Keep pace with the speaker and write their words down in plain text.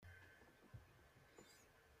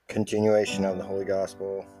Continuation of the Holy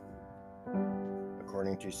Gospel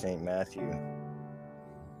according to St. Matthew.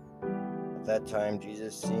 At that time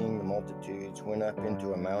Jesus, seeing the multitudes, went up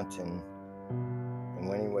into a mountain, and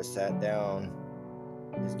when he was sat down,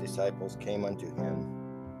 his disciples came unto him,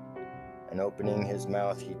 and opening his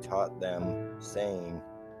mouth he taught them, saying,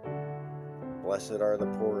 Blessed are the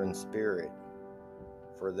poor in spirit,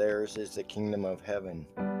 for theirs is the kingdom of heaven.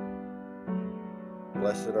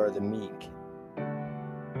 Blessed are the meek,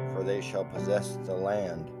 for they shall possess the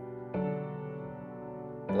land.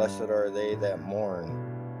 Blessed are they that mourn,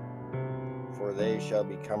 for they shall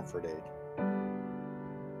be comforted.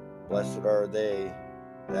 Blessed are they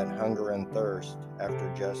that hunger and thirst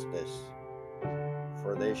after justice,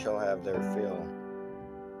 for they shall have their fill.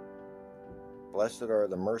 Blessed are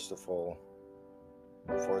the merciful,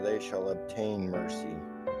 for they shall obtain mercy.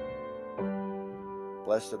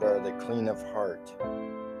 Blessed are the clean of heart,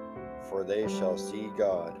 for they shall see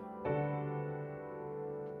God.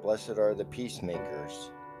 Blessed are the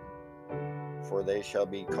peacemakers, for they shall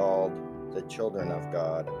be called the children of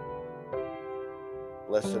God.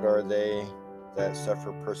 Blessed are they that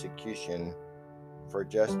suffer persecution for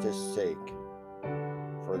justice' sake,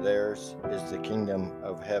 for theirs is the kingdom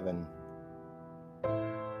of heaven.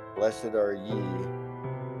 Blessed are ye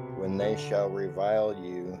when they shall revile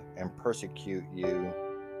you and persecute you,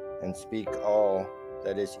 and speak all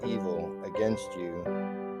that is evil against you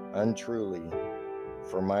untruly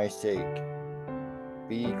for my sake.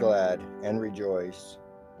 Be glad and rejoice,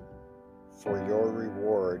 for your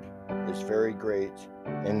reward is very great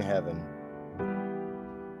in heaven.